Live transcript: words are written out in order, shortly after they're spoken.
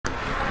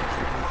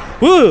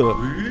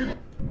Woo!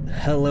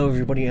 Hello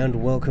everybody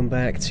and welcome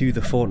back to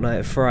the Fortnight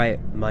of Fright.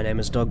 My name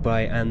is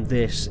Dogbite and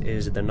this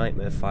is the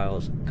Nightmare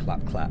Files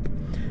Clap Clap.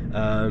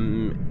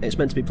 It's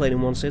meant to be played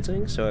in one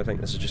sitting, so I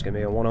think this is just going to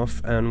be a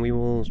one-off, and we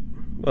will...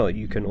 Well,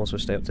 you can also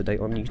stay up to date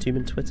on YouTube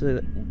and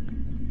Twitter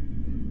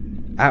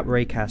at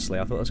Ray Castley.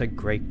 I thought I said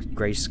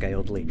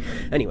Grayscaledly.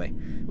 Anyway,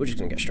 we're just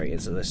going to get straight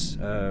into this.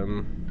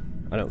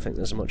 I don't think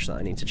there's much that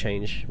I need to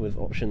change with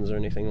options or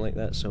anything like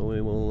that, so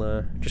we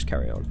will just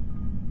carry on.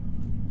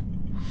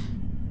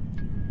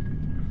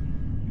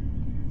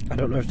 I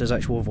don't know if there's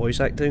actual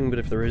voice acting, but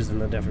if there is, then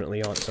there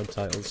definitely aren't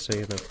subtitles, so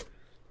you know.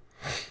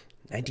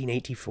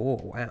 1984,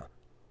 wow.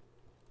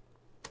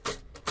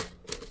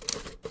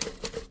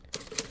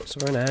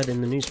 Saw an ad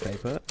in the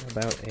newspaper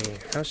about a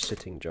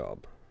house-sitting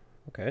job.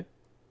 Okay.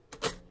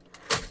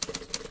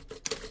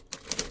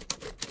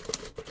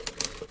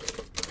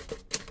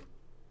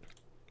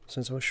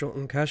 Since I was short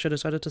on cash, I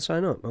decided to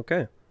sign up.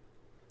 Okay.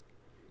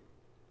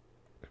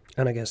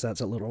 And I guess that's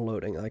a little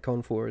loading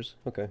icon for us.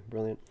 Okay,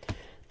 brilliant.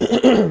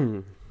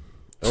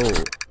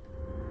 Oh.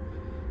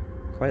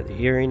 Quite the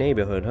eerie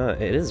neighborhood, huh?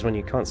 It is when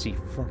you can't see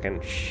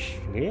fucking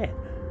shit.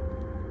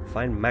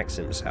 Find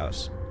Maxim's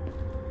house.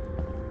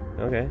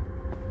 Okay.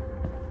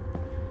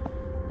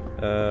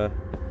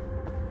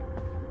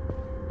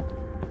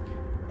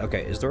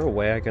 Okay, is there a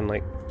way I can,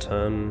 like,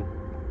 turn...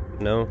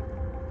 No?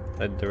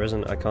 There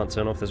isn't. I can't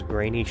turn off this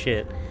grainy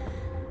shit.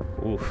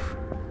 Oof.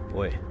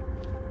 Boy.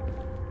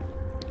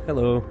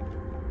 Hello.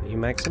 Are you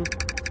Maxim?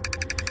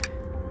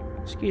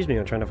 Excuse me,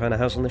 I'm trying to find a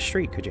house on the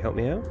street. Could you help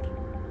me out?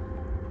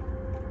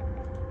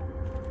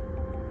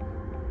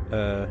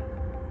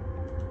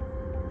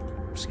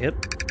 Skip?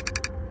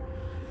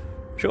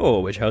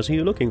 Sure, which house are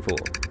you looking for?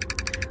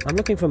 I'm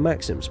looking for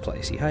Maxim's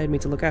place. He hired me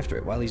to look after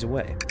it while he's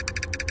away.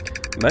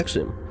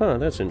 Maxim? Huh,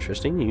 that's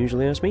interesting. You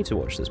usually ask me to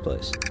watch this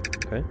place.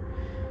 Okay.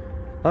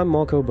 I'm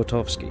Marco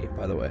Botovsky,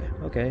 by the way.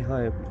 Okay,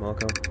 hi,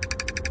 Marco.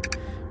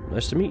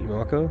 Nice to meet you,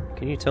 Marco.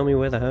 Can you tell me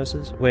where the house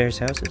is? Where his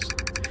house is?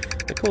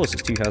 Of course,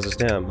 it's 2 houses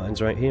down.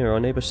 Mine's right here. Our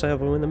neighbor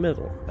Salvo in the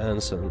middle.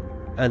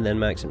 And then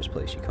Maxim's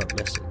place. You can't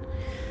miss it.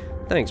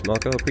 Thanks,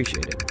 Marco.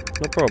 Appreciate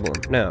it. No problem.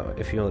 Now,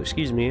 if you'll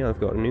excuse me,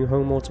 I've got a new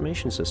home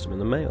automation system in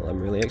the mail.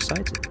 I'm really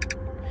excited.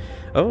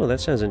 Oh,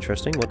 that sounds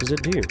interesting. What does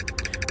it do?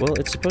 Well,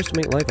 it's supposed to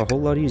make life a whole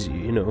lot easier.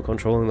 You know,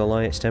 controlling the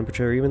lights,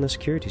 temperature, even the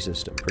security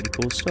system. Pretty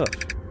cool stuff.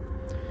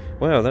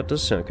 Wow, that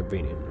does sound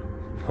convenient.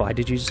 Why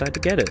did you decide to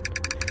get it?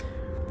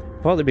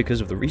 Partly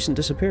because of the recent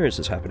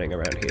disappearances happening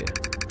around here.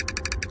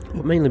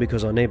 But mainly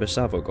because our neighbor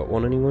Salvo got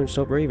one and he won't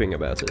stop raving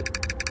about it.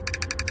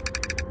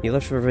 He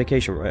left for a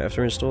vacation right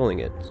after installing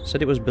it.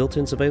 Said it was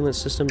built-in surveillance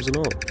systems and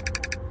all.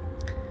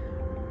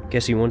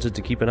 Guess he wanted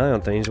to keep an eye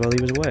on things while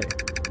he was away.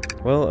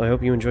 Well, I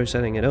hope you enjoy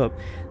setting it up.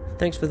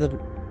 Thanks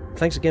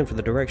again for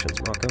the directions,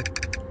 Marco.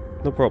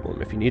 No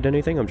problem. If you need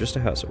anything, I'm just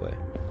a house away.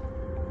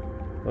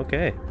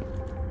 Okay.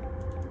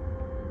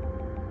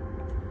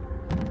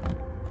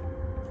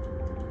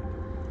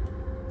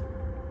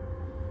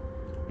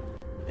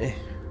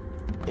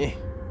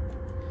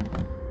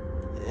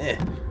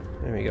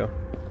 There we go.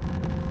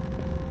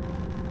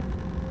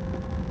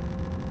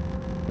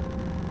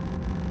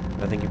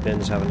 I think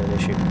Ben's having an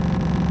issue.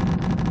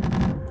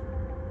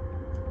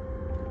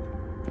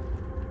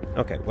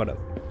 Okay, whatever.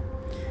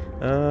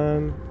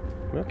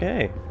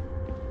 Okay.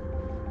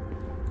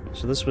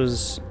 So this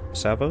was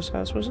Salvo's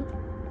house, was it?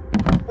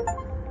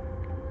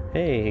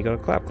 Hey, he got a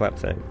clap clap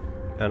thing.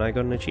 And I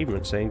got an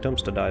achievement saying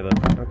dumpster diver.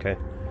 Okay.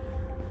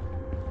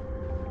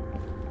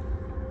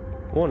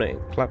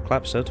 Warning, clap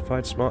clap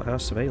certified smart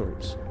house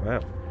surveillance. Wow.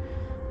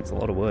 That's a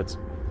lot of words.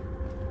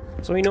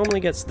 So he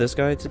normally gets this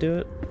guy to do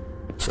it,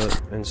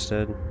 but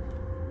instead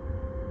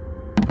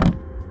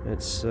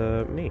it's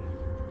me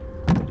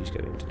that he's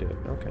getting to do it.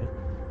 Okay.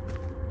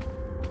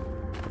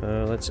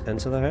 Let's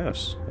enter the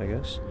house, I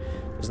guess.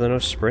 Is there no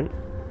sprint?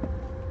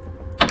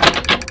 I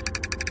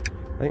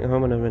think the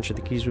homeowner mentioned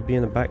the keys would be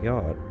in the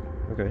backyard.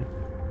 Okay.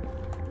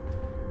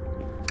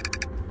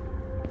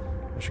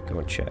 I should go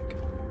and check.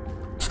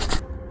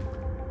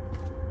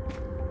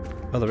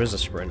 Oh, there is a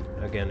sprint.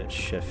 Again, it's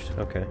shift.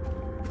 Okay.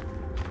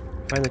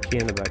 Find the key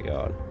in the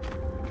backyard.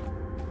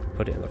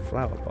 Put it in the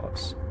flower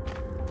box.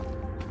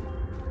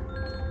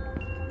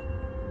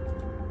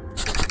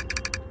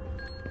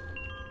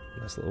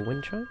 Nice little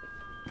wind chime.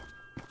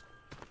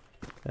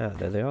 Ah,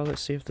 there they are.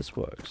 Let's see if this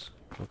works.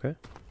 Okay.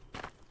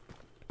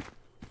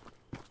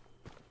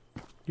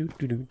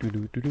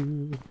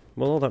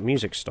 Well, all that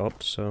music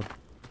stopped, so...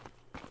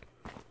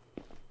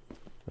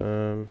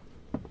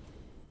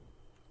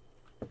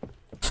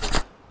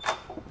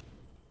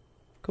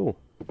 Cool.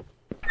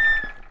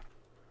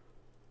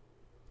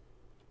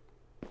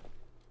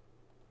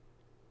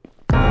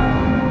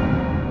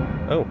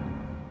 Oh.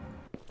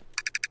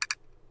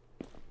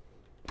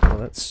 Well,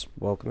 that's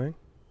welcoming.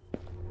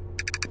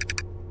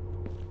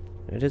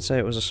 It did say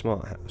it was a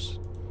smart house.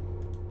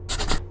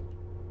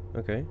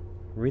 Okay.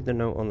 Read the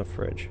note on the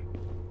fridge.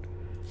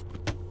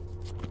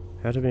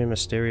 How to be a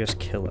mysterious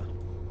killer.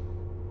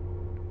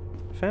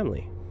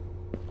 Family.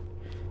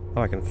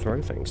 Oh, I can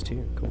throw things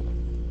too. Cool.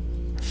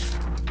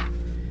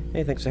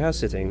 Hey, thanks for house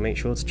sitting. Make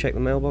sure to check the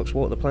mailbox,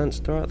 water the plants,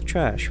 throw out the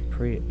trash.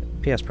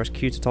 P.S. Press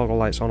Q to toggle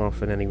lights on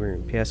off in any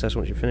room. P.S.S.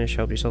 Once you finish,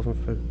 help yourself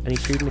for any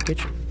food in the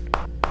kitchen.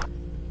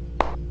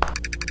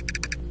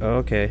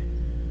 Okay.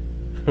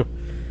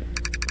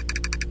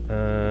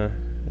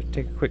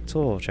 Take a quick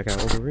tour, check out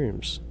all the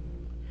rooms.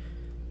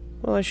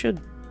 Well, I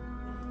should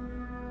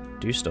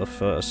do stuff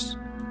first.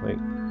 Like...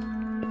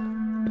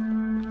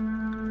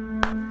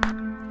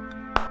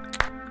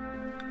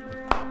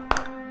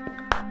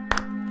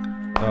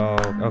 Oh,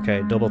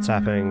 okay, double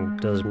tapping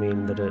does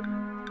mean that it...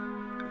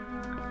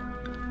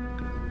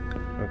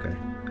 Okay.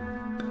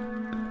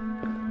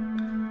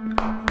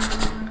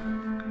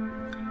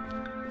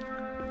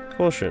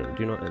 Caution,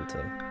 do not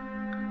enter.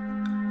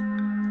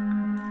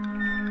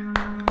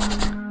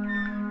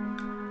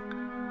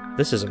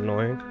 This is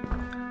annoying.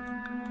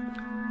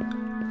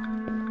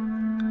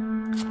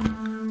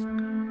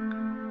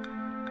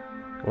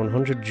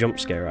 "100 jump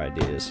scare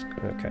ideas."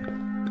 Okay.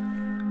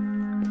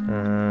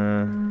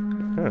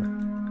 Huh.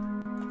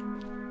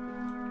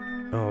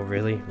 Oh,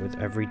 really? With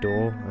every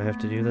door, I have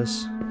to do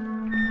this?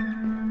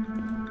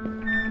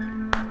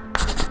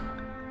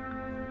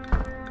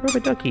 Rubber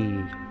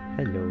ducky!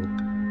 Hello.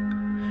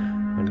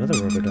 Another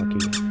rubber ducky.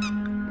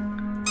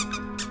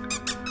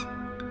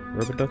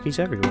 Rubber duckies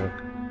everywhere.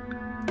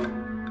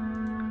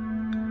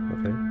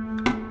 Okay.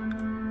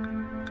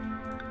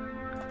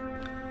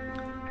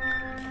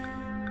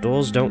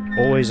 Doors don't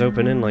always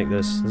open in like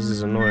this. This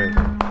is annoying.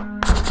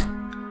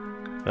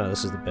 Oh,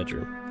 this is the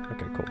bedroom.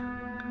 Okay, cool.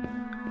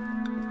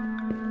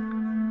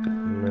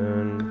 And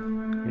then...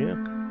 yeah.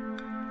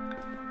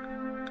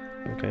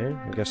 Okay,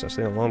 I guess that's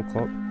the alarm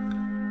clock.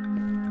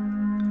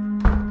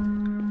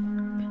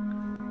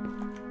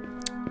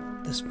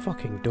 This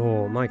fucking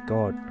door, my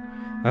god.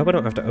 I hope I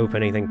don't have to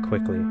open anything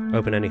quickly.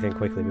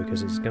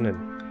 Because it's gonna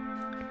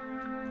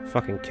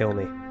fucking kill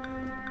me.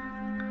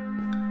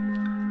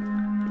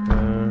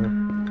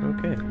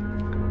 Okay.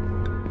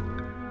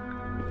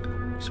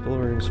 Explore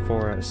rooms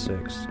 4 out of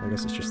 6. I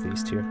guess it's just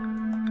these two.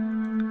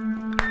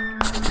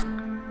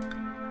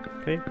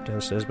 Okay,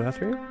 downstairs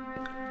bathroom.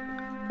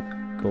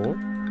 Cool.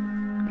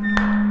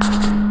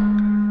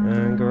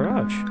 And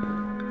garage.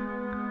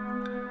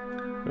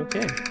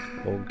 Okay.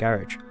 Or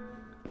garage.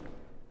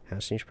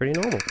 House seems pretty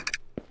normal.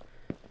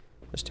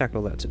 Let's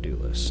tackle that to-do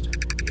list.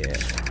 Yeah.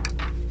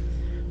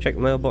 Check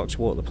the mailbox,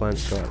 water the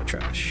plants, throw out the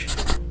trash.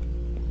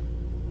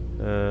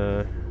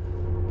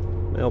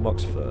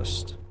 Mailbox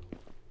first.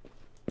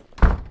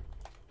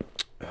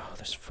 Oh,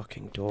 this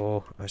fucking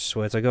door. I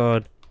swear to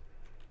God.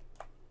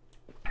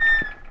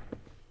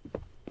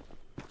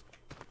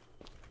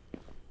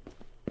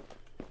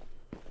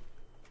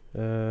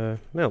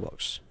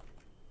 Mailbox.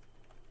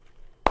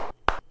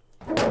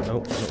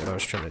 Nope, that's not what I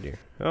was trying to do.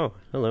 Oh,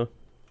 hello.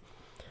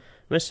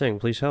 Missing,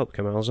 please help.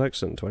 Kamal's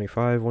accent,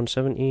 25,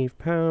 170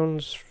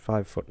 pounds,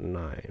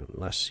 5'9".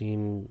 Last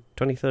seen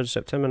 23rd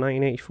September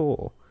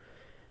 1984.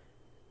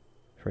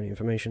 For any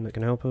information that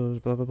can help us,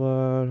 blah blah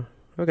blah.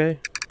 Okay.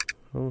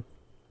 Oh.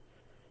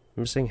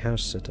 Missing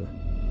house sitter.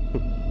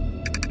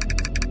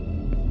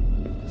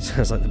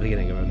 Sounds like the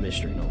beginning of a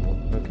mystery novel.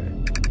 Okay.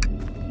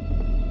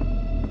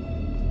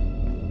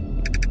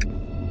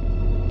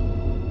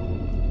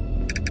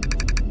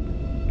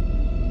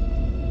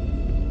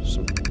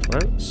 Some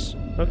plants.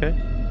 Okay.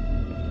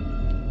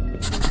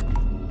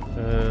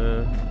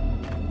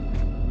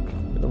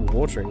 The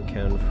watering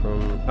can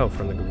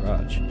from the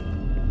garage.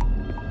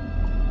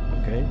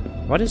 Okay.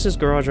 Why does this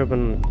garage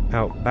open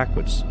out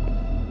backwards?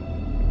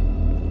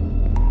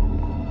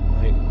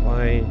 Like,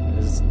 why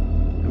is...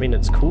 I mean,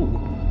 it's cool.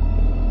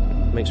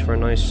 Makes for a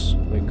nice,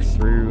 like,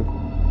 through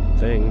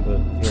thing, but,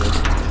 you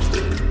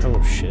know...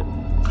 Oh, shit.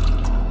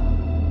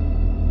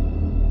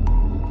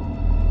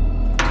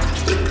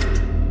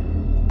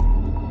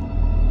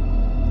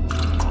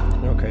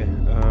 Okay,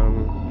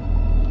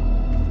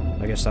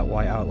 I guess that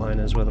white outline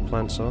is where the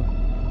plants are.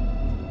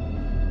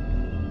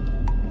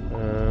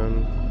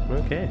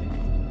 Okay.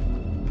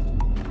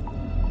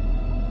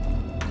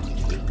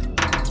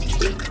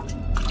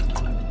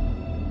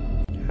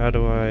 How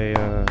do I,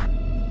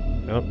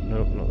 oh,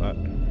 no, not that.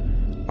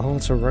 Oh,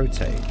 it's a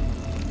rotate.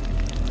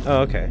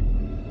 Oh, okay.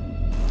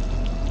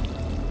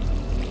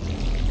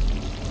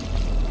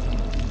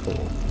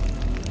 Cool.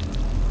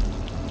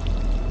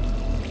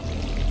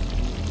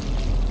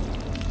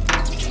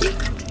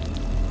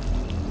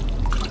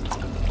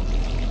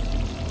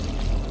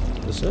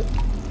 Is it?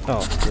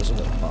 Oh, there's a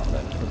little part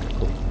there. Okay,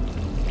 cool.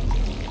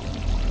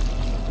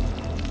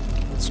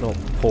 Let's not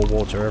pour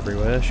water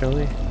everywhere, shall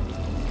we?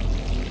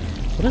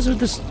 What is with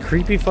this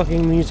creepy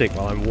fucking music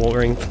while I'm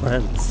watering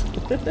plants?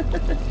 God,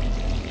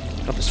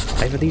 there's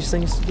 5 of these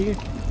things to do?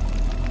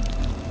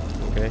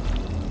 Okay.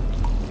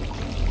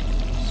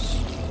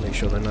 Just make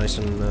sure they're nice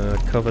and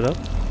covered up.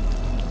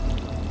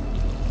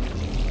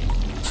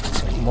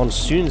 It's like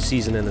monsoon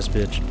season in this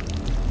bitch.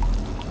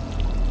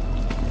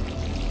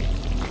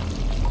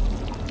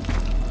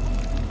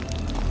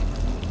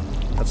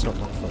 That's not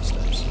my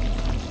footsteps.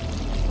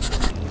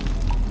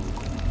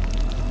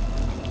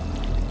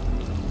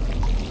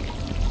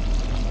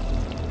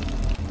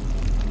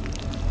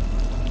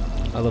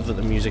 love that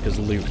the music is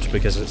looped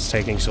because it's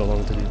taking so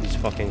long to do these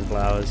fucking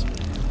flowers.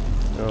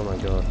 Oh my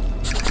god.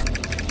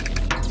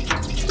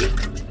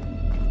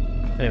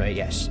 Anyway,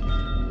 yes.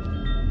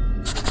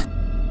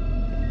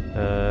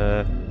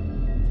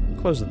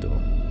 Close the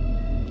door.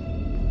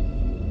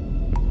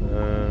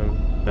 Oh.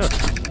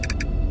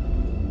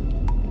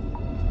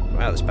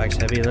 Wow, this bag's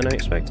heavier than I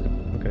expected.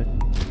 Okay.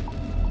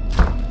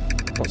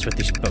 What's with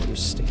these bones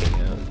sticking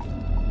out?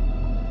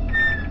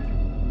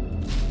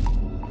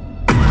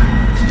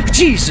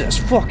 Jesus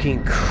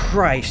fucking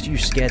Christ, you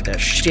scared the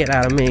shit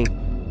out of me.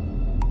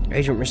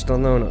 Agent Mr.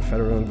 Lone at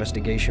Federal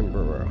Investigation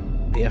Bureau.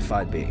 The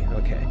FIB.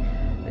 Okay.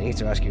 I need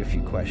to ask you a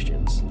few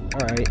questions.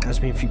 Alright,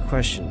 ask me a few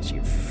questions,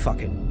 you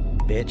fucking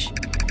bitch.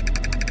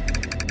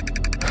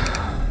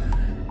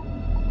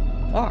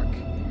 Fuck.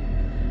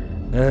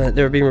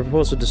 There have been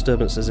reports of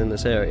disturbances in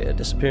this area,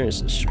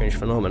 disappearances, strange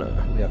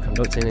phenomena. We are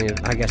conducting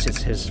I guess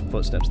it's his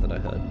footsteps that I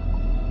heard.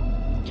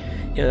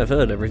 Yeah, I've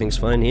heard everything's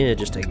fine here,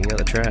 just taking out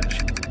the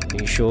trash. Are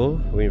you sure?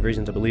 We have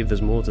reason to believe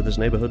there's more to this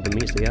neighborhood than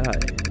meets the eye.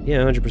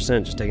 Yeah,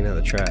 100%, just taking out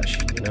the trash,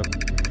 you know?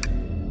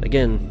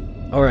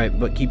 Again, alright,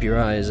 but keep your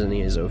eyes and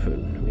ears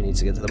open. We need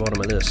to get to the bottom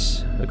of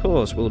this. Of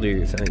course, will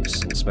do,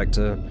 thanks,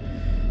 Inspector.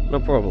 No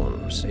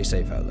problem, stay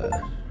safe out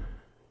there.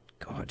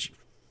 God, you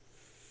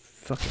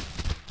fucking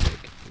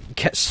dick.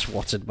 Get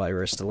swatted by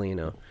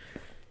Ristolino.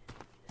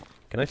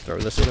 Can I throw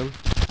this at him?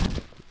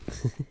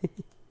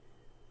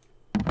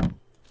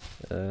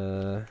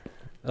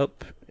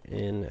 Up,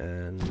 in,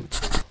 and...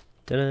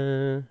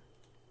 ta-da!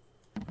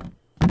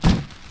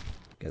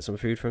 Get some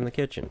food from the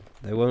kitchen.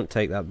 They won't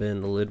take that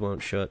bin, the lid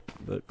won't shut,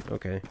 but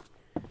okay.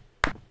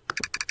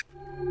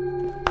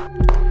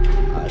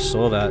 I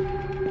saw that,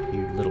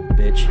 you little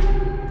bitch.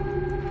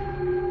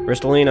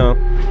 Ristolino,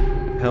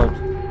 help.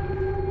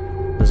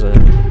 There's a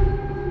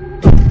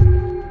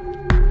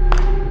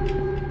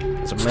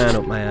man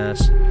up my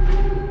ass.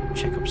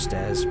 Check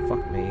upstairs,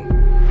 fuck me.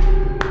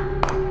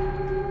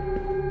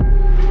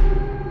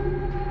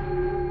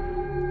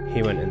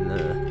 He went in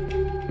there.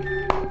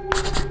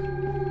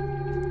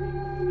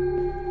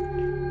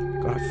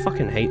 God, I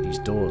fucking hate these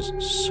doors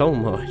so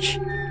much.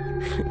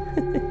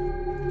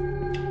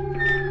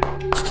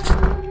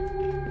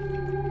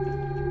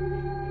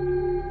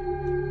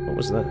 What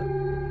was that?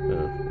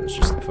 Oh, it's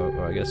just the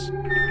photo, I guess.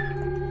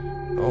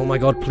 Oh my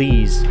god,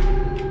 please.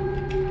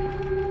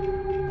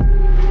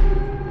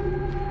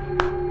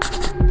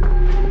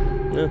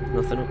 No,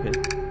 nothing up here.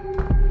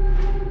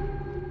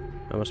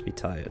 I must be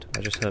tired.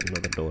 I just heard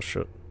another door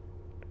shut.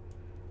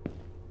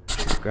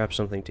 Grab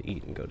something to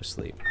eat and go to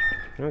sleep.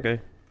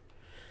 Okay.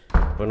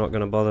 We're not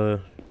gonna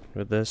bother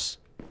with this.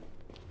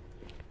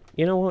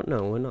 You know what?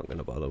 No, we're not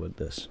gonna bother with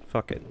this.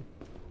 Fuck it.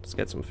 Let's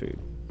get some food.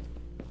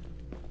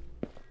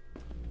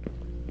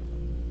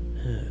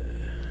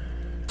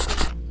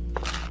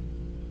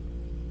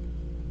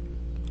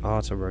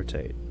 R to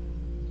rotate.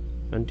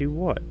 And do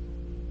what?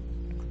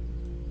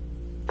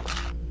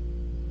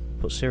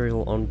 Put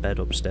cereal on bed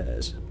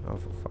upstairs. Oh,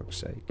 for fuck's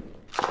sake.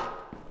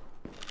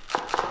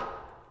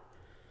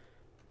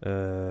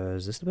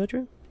 Is this the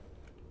bedroom?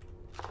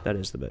 That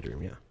is the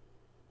bedroom, yeah.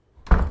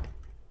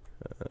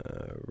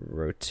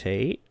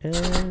 Rotate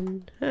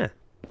and...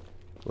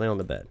 lay on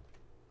the bed.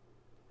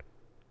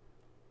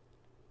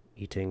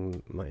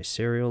 Eating my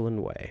cereal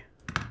and whey.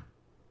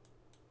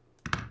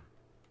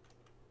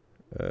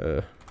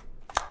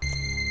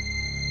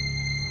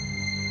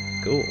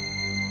 Cool.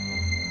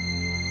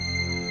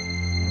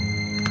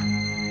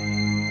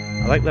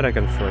 I like that I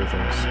can throw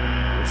things.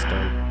 It's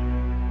done.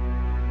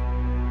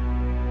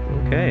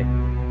 Okay.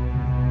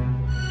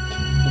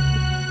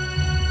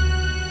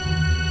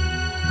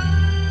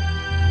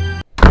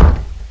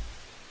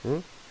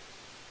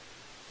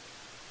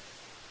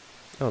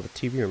 Oh, the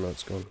TV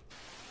remote's gone.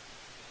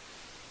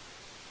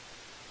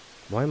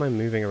 Why am I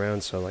moving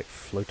around so, like,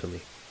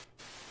 floatily?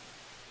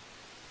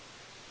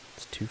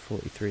 It's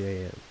 2:43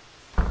 AM.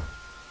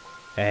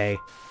 Hey.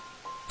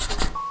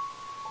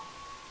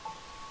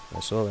 I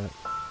saw that.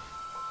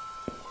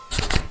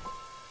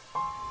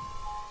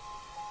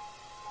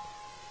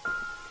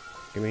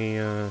 Give me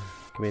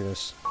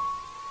this.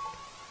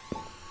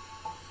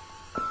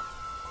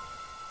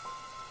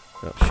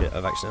 Oh shit,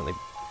 I've accidentally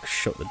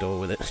shut the door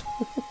with it.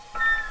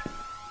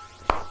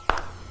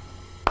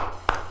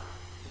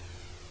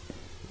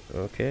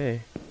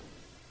 Okay.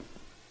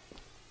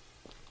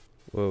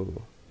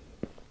 Whoa.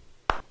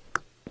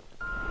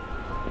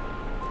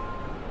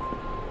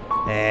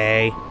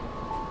 Hey.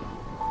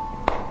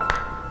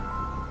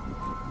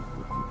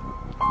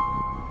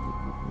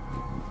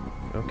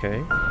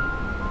 Okay.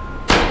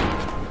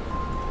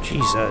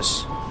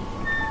 Jesus.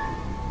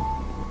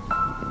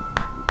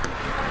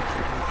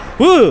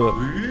 Whoa!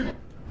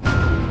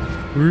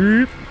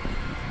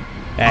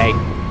 Hey.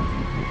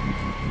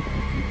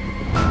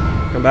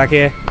 Come back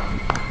here.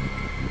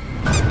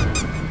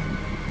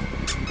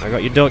 I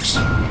got your ducks.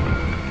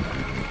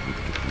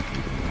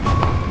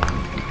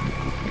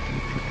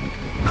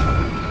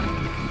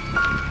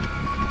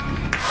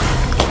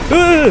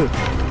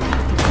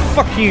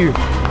 Fuck you.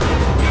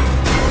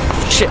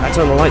 Shit, I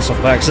turned the lights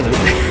off by accident.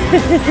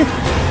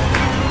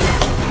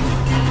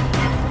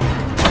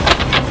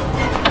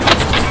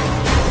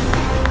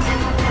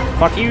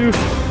 Fuck you!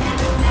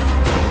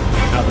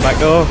 Out the back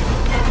door.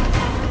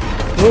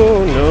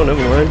 Oh no,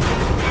 never mind.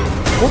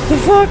 What the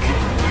fuck?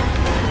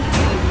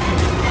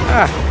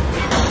 Ah!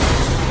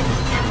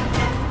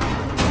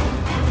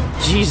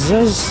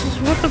 Jesus,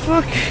 what the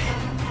fuck?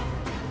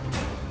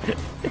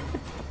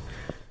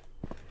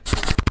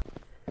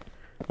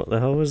 What the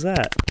hell was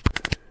that?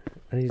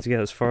 I need to get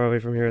as far away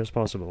from here as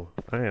possible.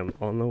 I am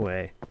on the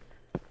way.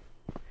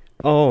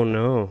 Oh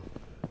no.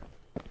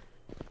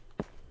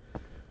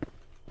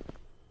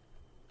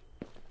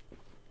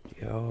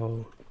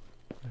 Yo.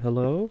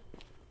 Hello?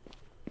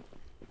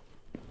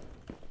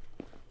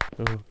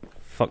 Oh,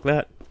 fuck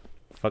that.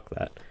 Fuck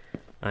that.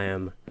 I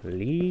am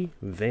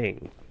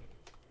leaving.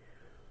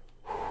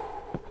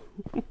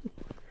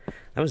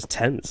 That was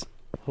tense.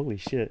 Holy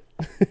shit.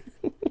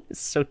 It's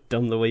so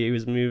dumb the way he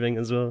was moving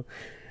as well.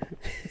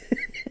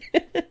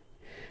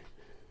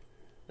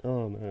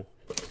 Oh man.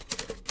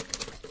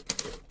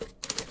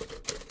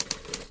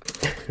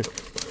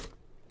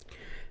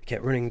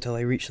 Kept running until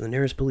I reached the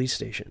nearest police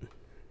station.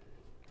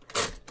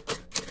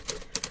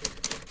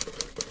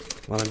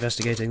 While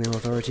investigating, the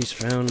authorities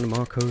found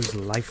Marco's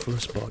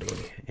lifeless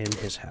body in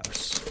his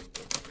house.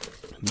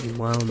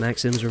 Meanwhile,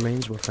 Maxim's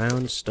remains were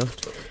found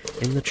stuffed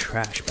in the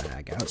trash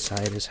bag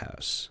outside his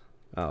house.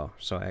 Oh,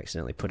 so I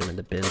accidentally put him in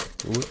the bin.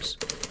 Whoops.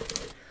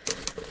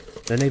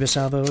 The neighbor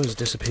Salvo has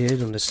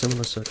disappeared under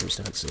similar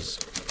circumstances.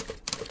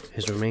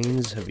 His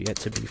remains have yet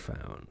to be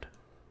found.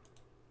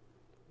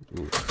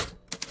 Oof.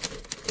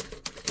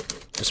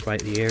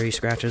 Despite the eerie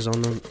scratches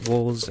on the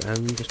walls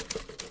and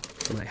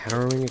my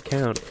harrowing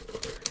account,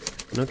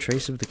 no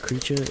trace of the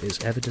creature is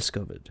ever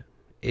discovered.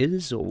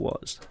 Is or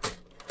was.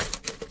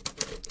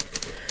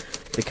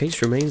 The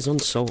case remains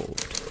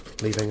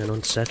unsolved, leaving an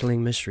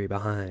unsettling mystery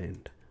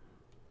behind.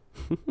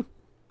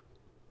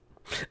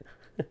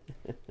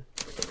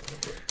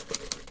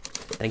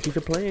 Thank you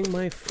for playing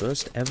my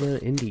first ever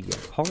indie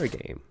horror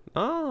game.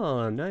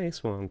 Ah,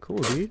 nice one. Cool,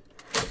 dude.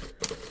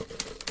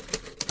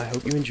 I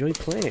hope you enjoyed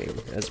playing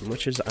as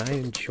much as I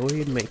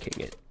enjoyed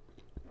making it.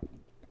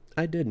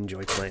 I did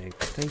enjoy playing.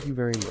 Thank you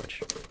very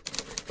much.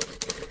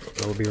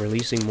 I will be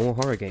releasing more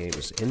horror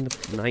games in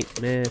the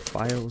Nightmare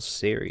Files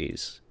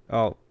series.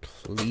 Oh,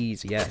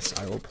 please, yes,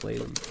 I will play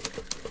them.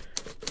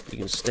 You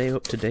can stay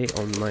up to date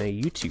on my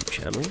YouTube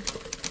channel,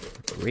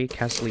 Ray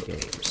Castley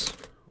Games,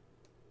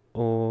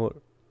 or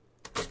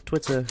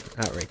Twitter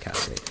at Ray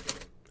Castley.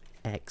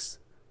 X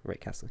Ray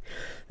Castley.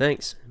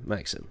 Thanks,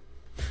 Maxim.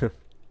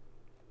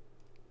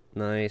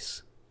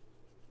 Nice.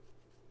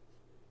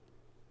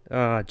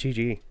 Ah,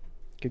 GG.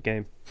 Good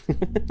game.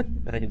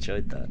 I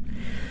enjoyed that.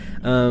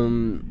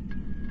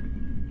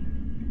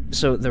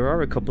 So there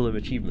are a couple of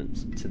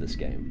achievements to this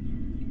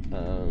game,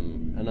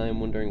 and I am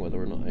wondering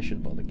whether or not I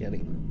should bother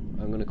getting them.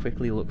 I'm going to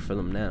quickly look for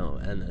them now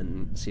and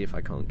then see if I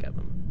can't get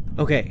them.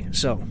 Okay,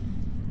 so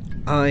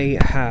I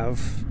have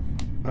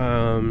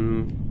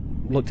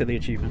looked at the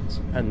achievements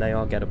and they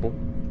are gettable.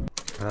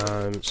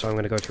 So I'm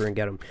going to go through and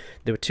get them.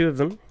 There were two of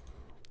them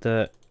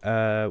that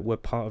were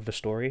part of the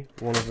story.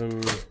 One of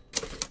them,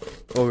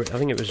 or I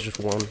think it was just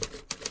one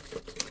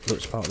that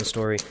was part of the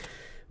story,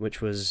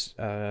 which was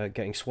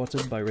getting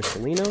swatted by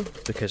Riscolino,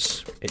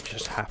 because it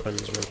just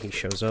happens when he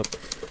shows up.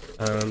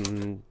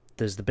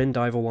 There's the bin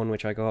diver one,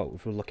 which I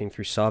got for looking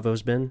through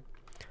Savo's bin.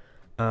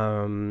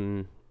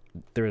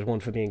 There is one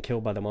for being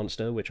killed by the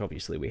monster, which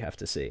obviously we have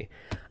to see.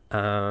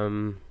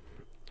 And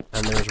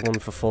there's one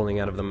for falling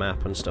out of the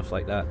map and stuff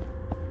like that.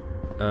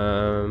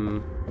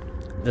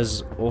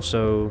 There's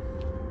also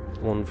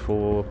one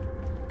for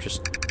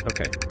just...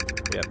 okay,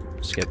 yeah,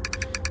 skip.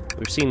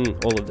 We've seen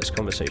all of this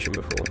conversation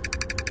before.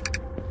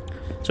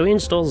 So he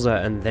installs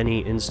that and then he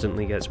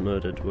instantly gets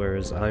murdered,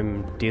 whereas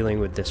I'm dealing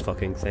with this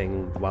fucking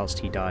thing whilst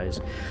he dies.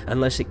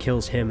 Unless it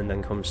kills him and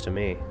then comes to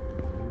me.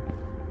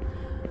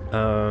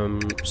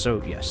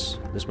 So yes,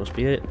 this must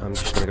be it. I'm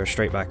just gonna go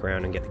straight back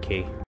around and get the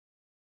key.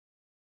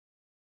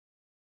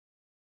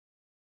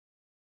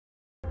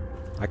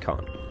 I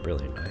can't.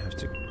 Brilliant. I have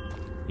to...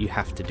 you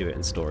have to do it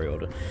in story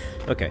order.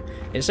 Okay,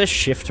 it says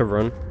shift to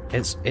run.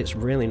 It's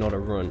really not a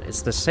run.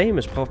 It's the same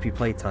as Poppy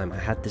Playtime. I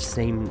had the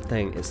same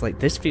thing. It's like,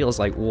 this feels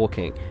like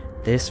walking.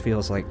 This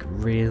feels like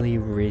really,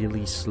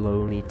 really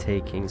slowly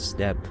taking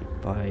step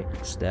by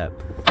step.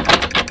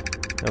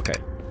 Okay.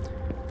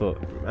 But,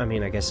 I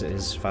mean, I guess it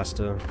is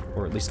faster,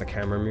 or at least the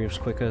camera moves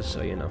quicker,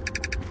 so you know.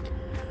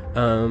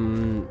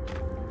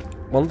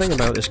 One thing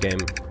about this game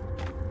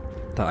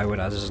that I would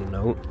add as a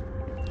note,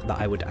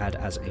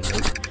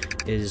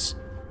 is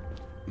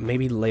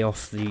maybe lay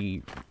off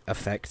the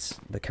effect,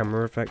 the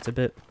camera effect a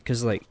bit,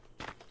 because, like,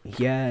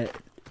 yeah,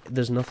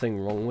 there's nothing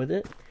wrong with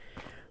it,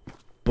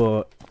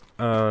 but,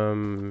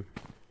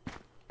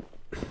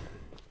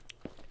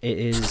 it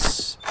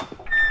is...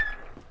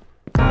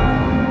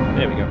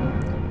 there we go.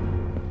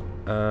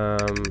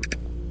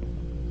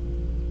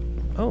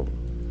 Oh,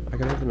 I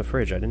can open the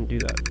fridge, I didn't do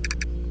that.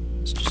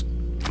 It's just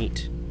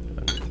meat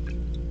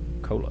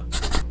and cola.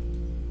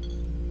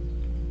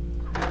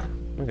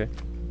 Okay.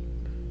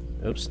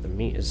 Oops, the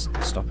meat is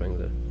stopping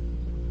the...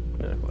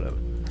 whatever.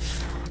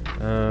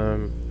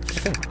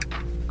 Okay.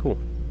 Cool.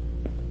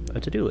 A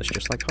to-do list,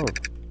 just like home.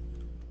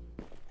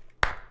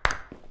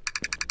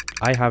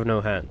 I have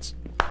no hands.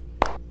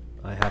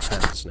 I have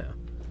hands now.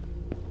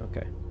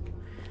 Okay.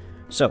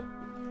 So.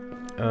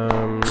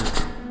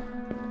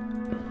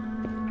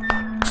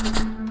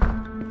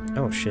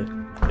 Oh shit.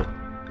 It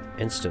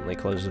instantly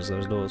closes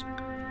those doors.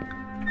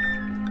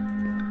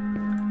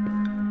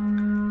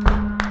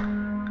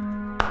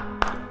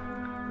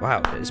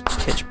 Wow, it is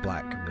pitch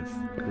black with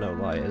no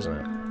light, isn't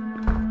it?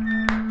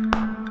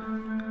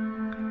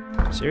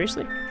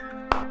 Seriously?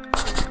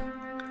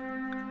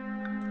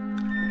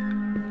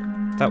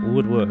 That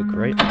would work,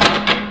 right?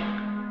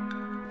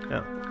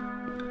 Yeah.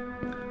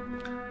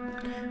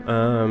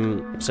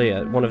 So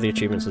yeah, one of the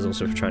achievements is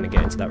also for trying to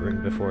get into that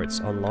room before it's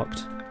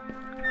unlocked.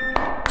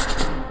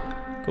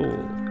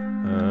 Cool.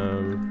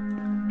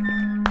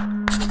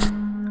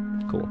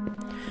 Cool.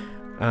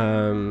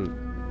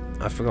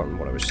 I've forgotten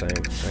what I was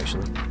saying,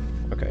 actually.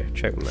 Okay,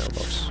 check the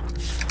mailbox.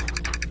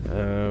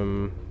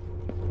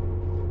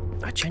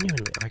 I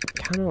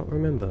cannot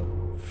remember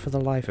for the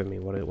life of me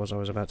what it was I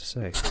was about to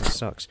say. That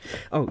sucks.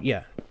 Oh,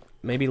 yeah.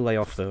 Maybe lay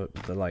off the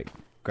like,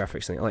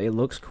 graphics thing. Like, it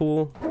looks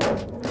cool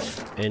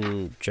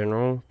in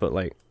general, but,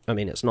 like, I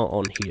mean, it's not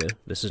on here.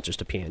 This is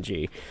just a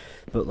PNG.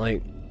 But,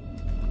 like,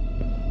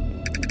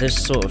 this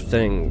sort of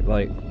thing,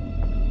 like,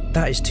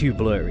 that is too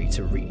blurry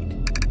to read.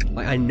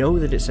 Like, I know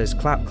that it says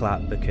clap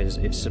clap because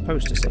it's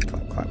supposed to say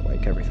clap clap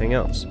like everything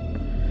else.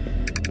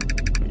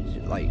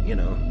 Like, you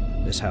know,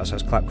 this house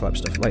has clap clap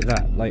stuff like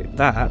that. Like,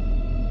 that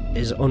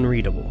is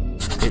unreadable.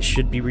 It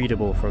should be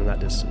readable from that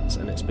distance,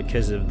 and it's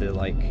because of the,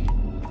 like,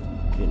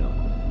 you know,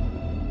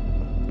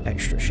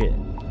 extra shit.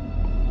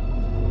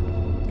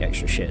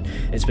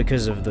 It's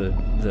because of the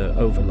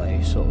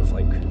overlay sort of,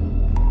 like,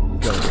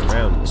 going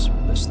around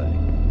this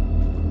thing.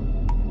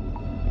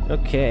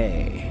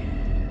 Okay.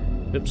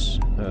 Oops.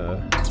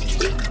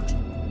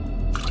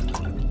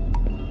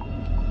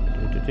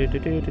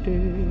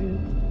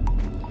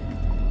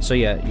 So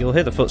yeah, you'll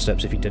hear the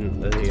footsteps if you didn't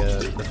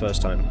the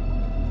first time,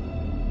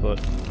 but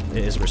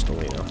it is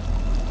Ristolino.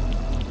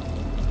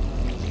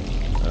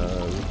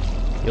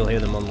 You'll hear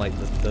them on like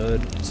the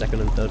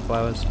second and third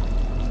flowers.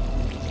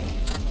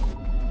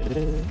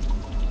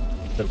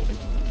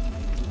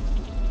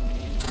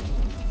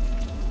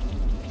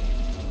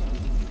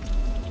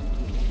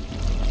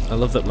 I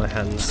love that my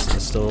hands are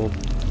still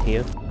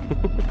here.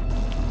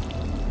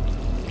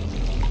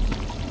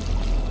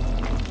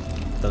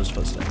 Those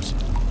footsteps.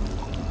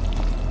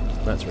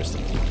 That's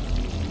risky.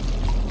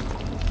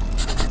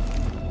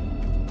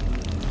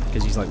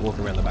 Because he's like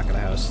walking around the back of the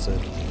house to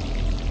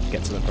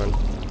get to the front.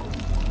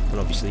 And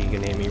obviously you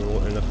can hear me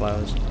watering the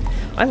flowers.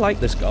 I like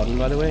this garden,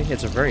 by the way.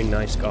 It's a very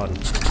nice garden.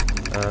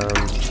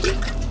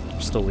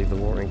 Still leave the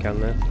watering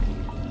can there.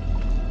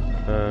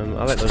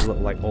 I like those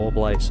little like orb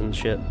lights and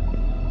shit.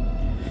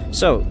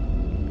 So,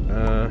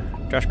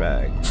 trash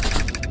bag.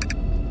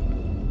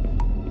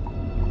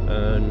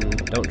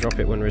 And don't drop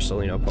it when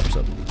Ristolino pops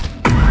up.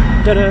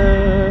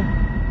 Ta-da!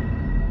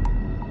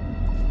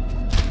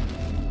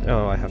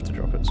 Oh, I have to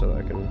drop it so that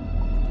I can...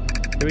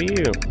 Who are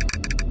you?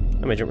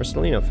 I'm Agent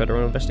Ristolino,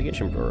 Federal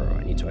Investigation Bureau.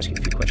 I need to ask you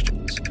a few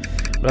questions.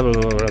 Blah blah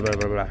blah blah blah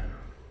blah blah.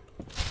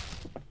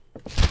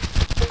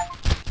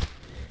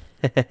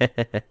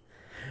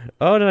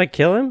 Oh, did I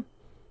kill him?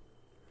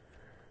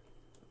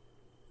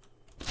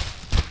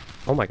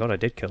 Oh my god, I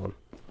did kill him.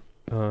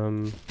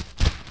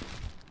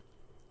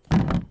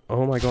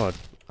 Oh my god,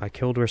 I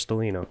killed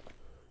Ristolino.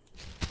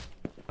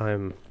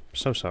 I'm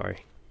so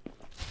sorry.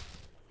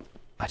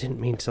 I didn't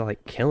mean to,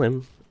 like, kill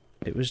him.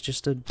 It was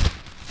just a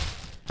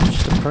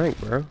prank,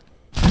 bro.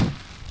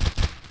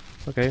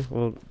 Okay,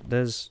 well,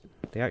 there's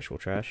the actual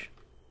trash.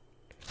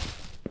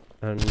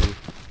 And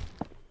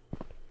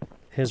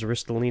here's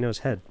Ristolino's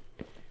head.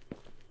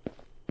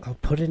 I'll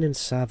put it in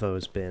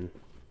Savo's bin.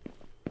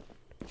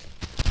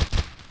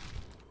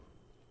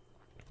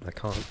 I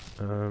can't.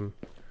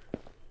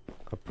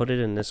 I'll put it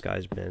in this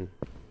guy's bin.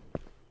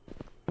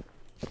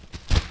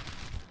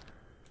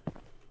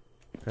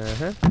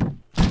 Uh-huh.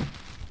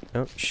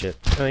 Oh, shit.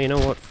 Oh, you know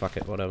what? Fuck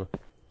it, whatever.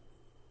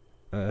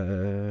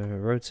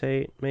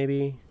 Rotate,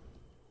 maybe?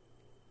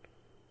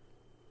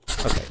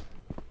 Okay.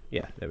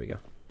 Yeah, there we go.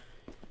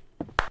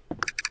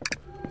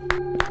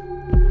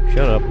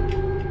 Shut up.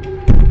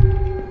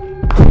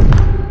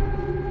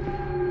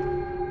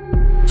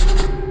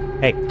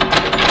 Hey.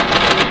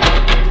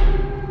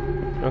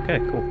 Okay,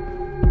 cool.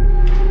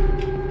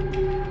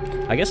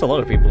 I guess a lot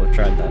of people have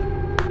tried that,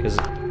 because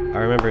I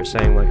remember it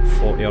saying like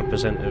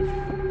 40-odd% of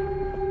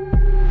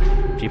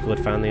people had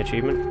found the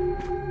achievement.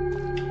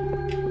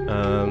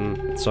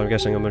 So I'm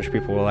guessing a bunch of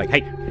people were like,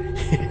 hey!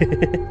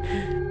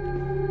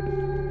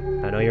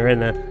 I know you're in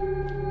there.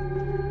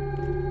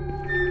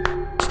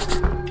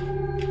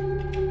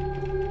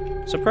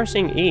 So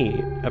pressing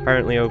E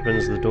apparently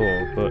opens the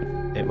door, but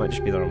it might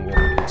just be that I'm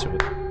walking into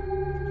it.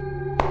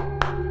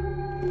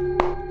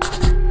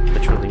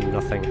 Literally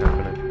nothing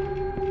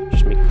happening.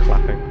 Just me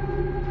clapping.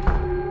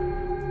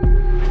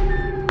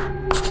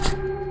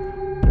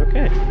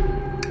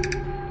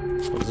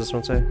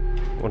 this one say?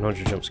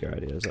 100 jump scare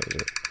ideas, that was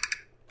it.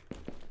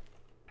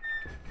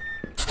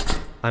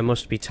 I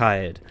must be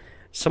tired.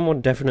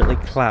 Someone definitely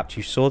clapped.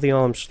 You saw the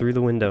arms through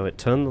the window. It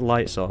turned the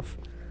lights off.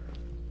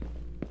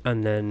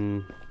 And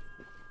then...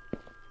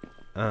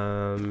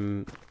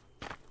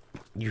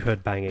 you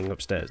heard banging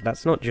upstairs.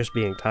 That's not just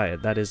being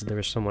tired. That is, there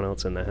is someone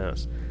else in the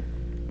house.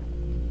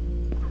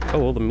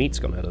 Oh, all the meat's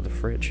gone out of the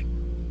fridge.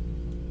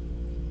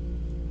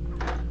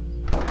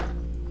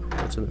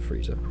 What's in the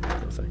freezer?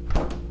 Nothing.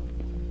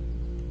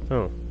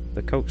 Oh,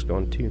 the Coke's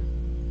gone too.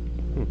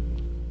 Hmm.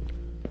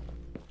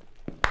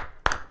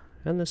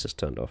 And this is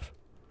turned off.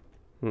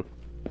 Hmm.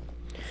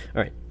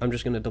 Alright, I'm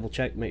just going to double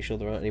check, make sure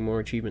there aren't any more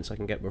achievements I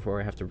can get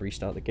before I have to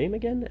restart the game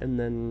again, and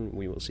then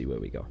we will see where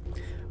we go.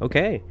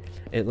 Okay,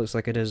 it looks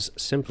like it is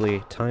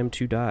simply time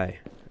to die.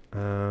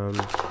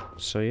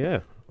 So yeah,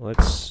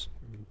 let's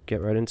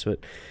get right into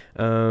it.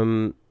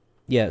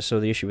 Yeah, so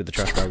the issue with the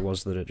trash bag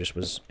was that it just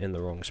was in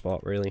the wrong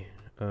spot, really.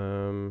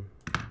 Turn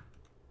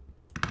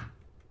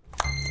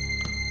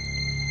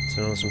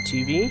on some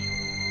TV,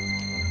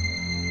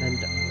 and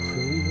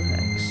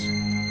relax.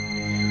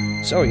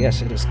 So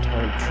yes, it is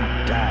time to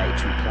die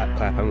to clap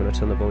clap. I'm going to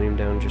turn the volume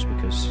down just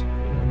because, you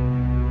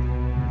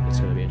know, it's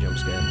going to be a jump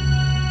scare.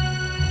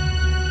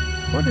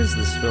 What is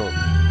this film?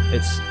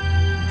 It's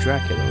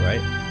Dracula,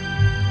 right?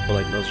 Or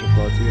like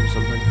Nosferatu or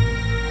something?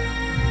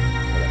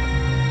 Whatever.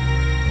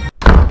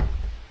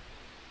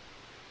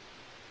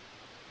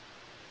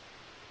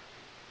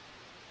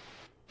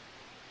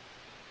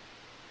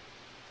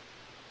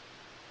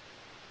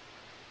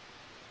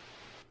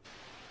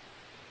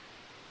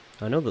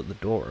 I know that the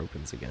door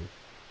opens again.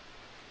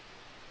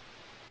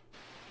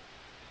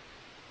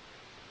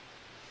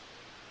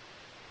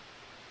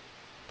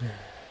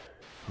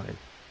 Fine.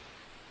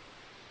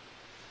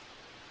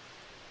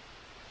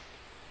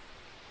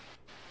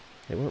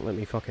 It won't let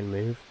me fucking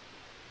move.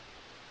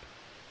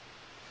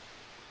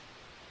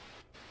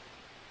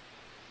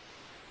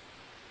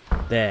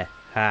 There.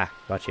 Ha.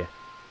 Gotcha.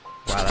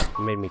 Wow, that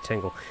made me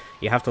tingle.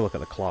 You have to look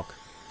at the clock.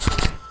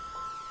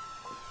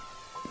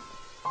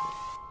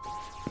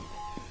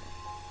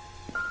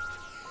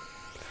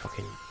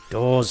 Fucking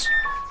doors.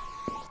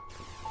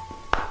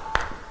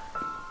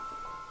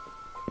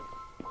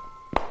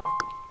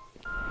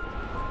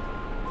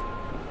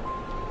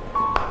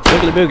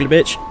 Boogly boogly,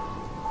 bitch.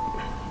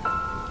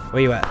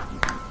 Where you at?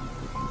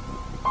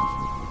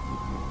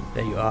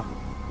 There you are.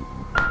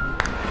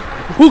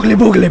 Boogly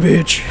boogly,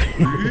 bitch.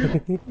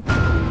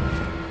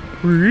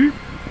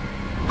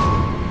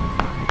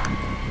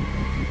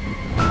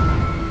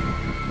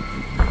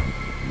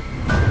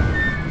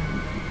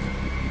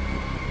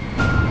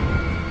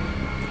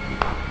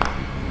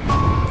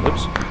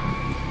 Oops.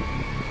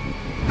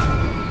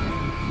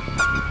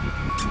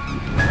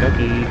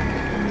 Doggy.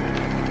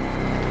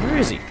 Where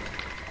is he?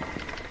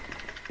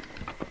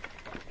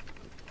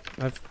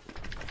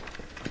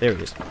 There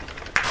he is.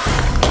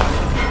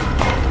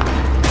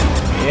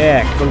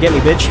 Yeah, come get me,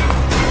 bitch.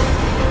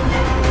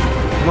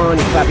 Come on,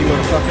 you clappy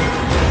motherfucker.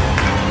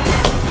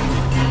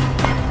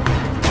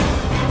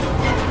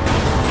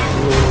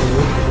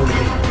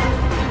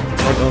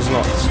 Front door's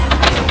locked.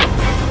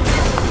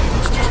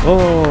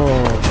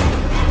 Oh,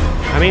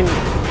 I mean,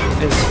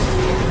 it's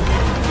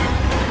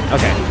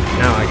okay.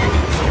 Now I can.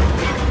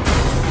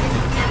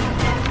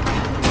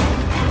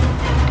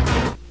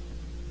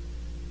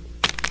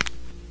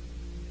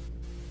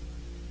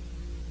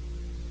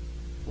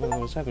 I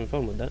was having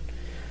fun with that.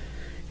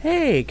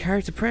 Hey,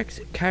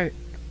 chiropractic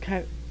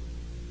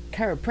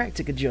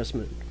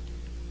adjustment.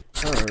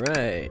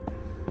 Alright.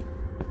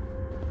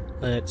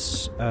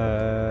 Let's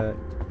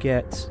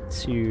get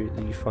to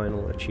the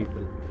final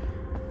achievement.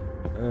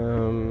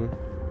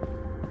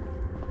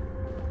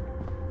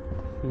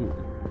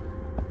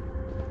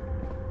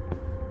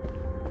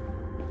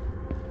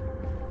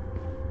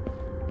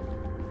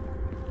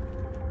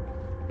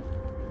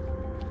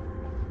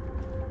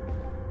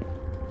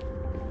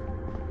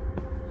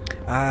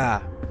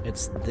 Ah,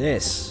 it's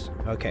this.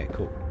 Okay,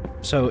 cool.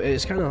 So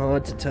it's kind of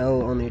hard to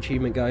tell on the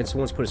achievement guide.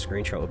 Someone's put a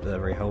screenshot up there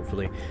very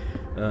helpfully.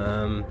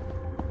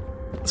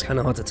 It's kind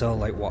of hard to tell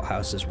like what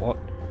house is what.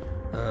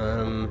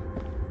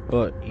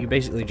 But you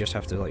basically just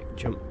have to like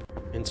jump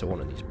into one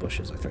of these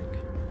bushes, I think.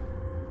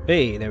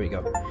 Hey, there we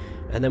go.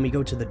 And then we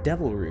go to the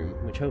devil room,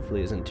 which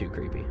hopefully isn't too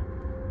creepy.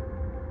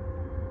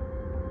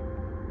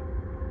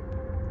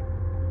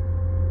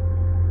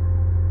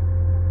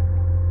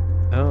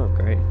 Oh,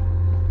 great.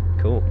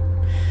 Cool.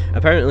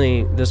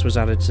 Apparently, this was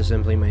added to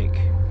simply make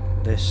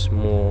this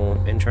more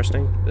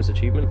interesting, this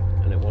achievement,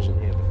 and it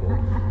wasn't here before.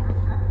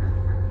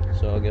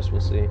 So I guess we'll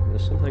see.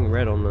 There's something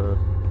red on the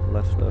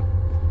left though.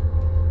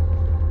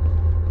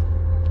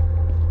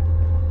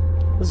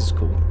 This is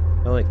cool.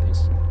 I like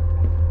these.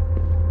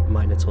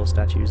 Minotaur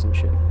statues and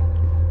shit.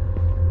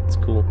 It's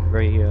cool.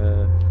 Very,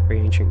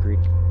 very ancient Greek.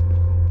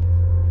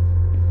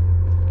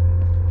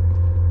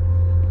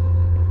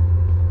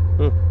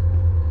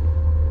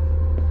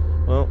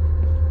 Well.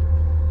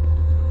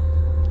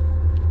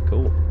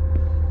 Cool.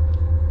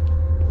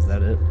 Is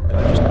that it? Did I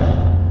just...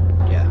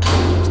 Yeah.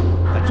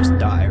 I just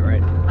die, right?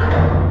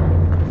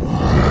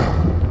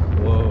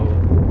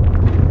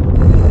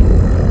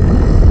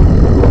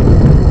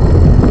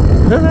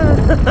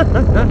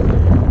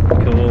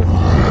 Cool.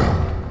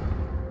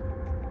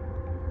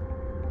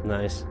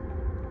 Nice.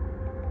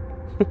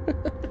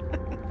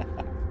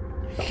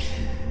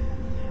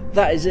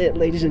 That is it,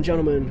 ladies and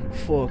gentlemen,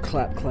 for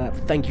Clap Clap.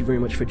 Thank you very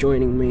much for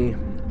joining me.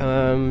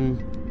 I'm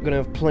gonna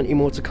have plenty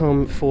more to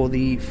come for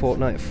the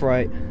Fortnight of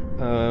Fright.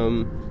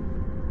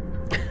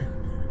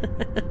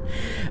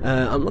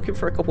 I'm looking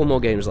for a couple more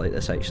games like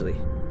this, actually.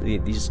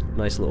 These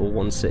nice little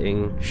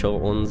one-sitting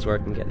short ones where I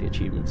can get the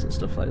achievements and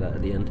stuff like that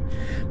at the end.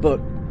 But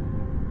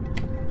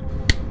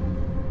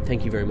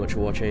thank you very much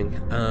for watching.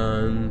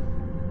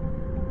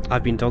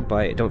 I've been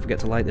Dogbite. Don't forget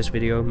to like this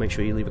video, make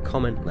sure you leave a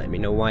comment, let me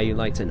know why you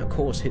liked it, and of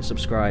course hit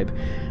subscribe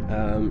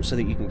so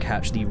that you can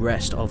catch the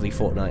rest of the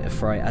Fortnight of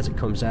Fright as it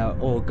comes out,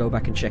 or go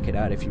back and check it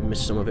out if you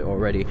missed some of it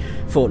already.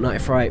 Fortnight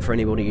of Fright, for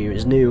anybody who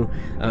is new,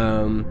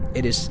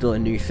 it is still a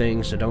new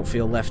thing, so don't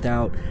feel left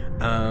out.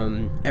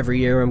 Every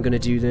year I'm going to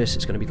do this.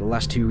 It's going to be the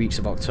last 2 weeks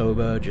of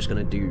October, just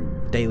going to do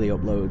daily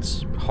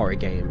uploads, horror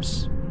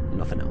games,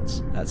 nothing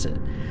else. That's it.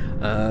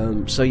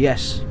 So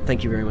yes,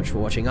 thank you very much for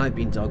watching. I've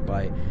been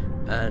Dogbite,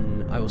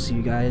 and I will see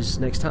you guys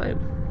next time.